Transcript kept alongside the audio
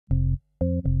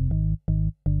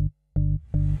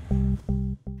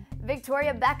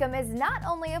Victoria Beckham is not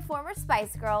only a former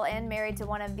Spice Girl and married to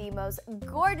one of the most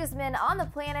gorgeous men on the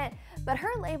planet, but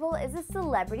her label is a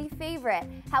celebrity favorite.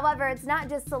 However, it's not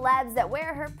just celebs that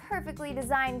wear her perfectly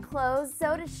designed clothes,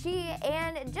 so does she,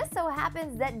 and it just so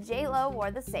happens that J-Lo wore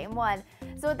the same one.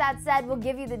 So with that said, we'll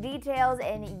give you the details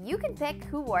and you can pick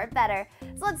who wore it better.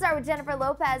 So let's start with Jennifer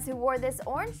Lopez, who wore this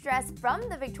orange dress from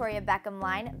the Victoria Beckham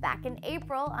line back in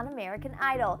April on American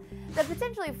Idol. The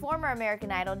potentially former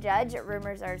American Idol judge,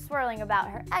 rumors are swirling about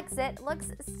her exit, looks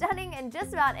stunning in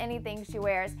just about anything she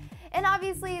wears. And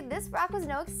obviously, this frock was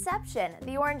no exception.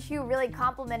 The orange hue really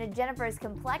complemented Jennifer's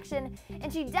complexion,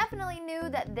 and she definitely knew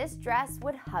that this dress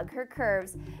would hug her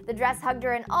curves. The dress hugged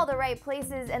her in all the right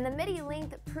places, and the midi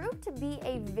length proved to be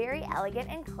a very elegant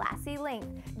and classy length.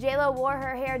 J-Lo wore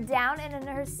her hair down and in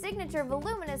her signature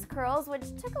voluminous curls,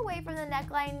 which took away from the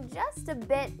neckline just a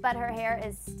bit, but her hair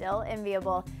is still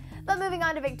enviable. But moving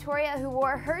on to Victoria, who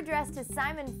wore her dress to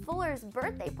Simon Fuller's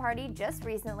birthday party just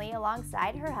recently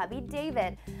alongside her hubby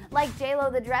David. Like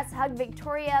J-Lo, the dress hugged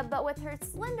Victoria, but with her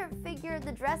slender figure,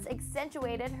 the dress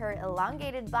accentuated her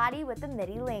elongated body with the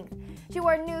midi length. She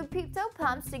wore nude peep-toe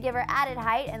pumps to give her added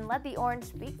height and let the orange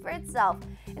speak for itself.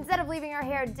 Instead of leaving her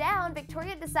hair down,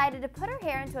 Victoria decided to put her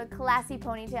hair into a classy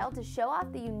ponytail to show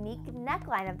off the unique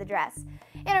neckline of the dress.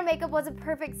 And her makeup was a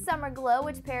perfect summer glow,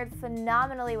 which paired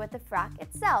phenomenally with the frock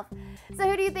itself. So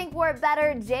who do you think wore it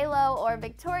better, J-Lo or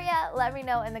Victoria? Let me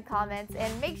know in the comments,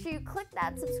 and make sure you click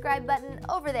that subscribe button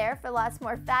over there for lots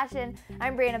more fashion.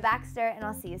 I'm Brianna Baxter, and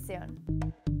I'll see you soon.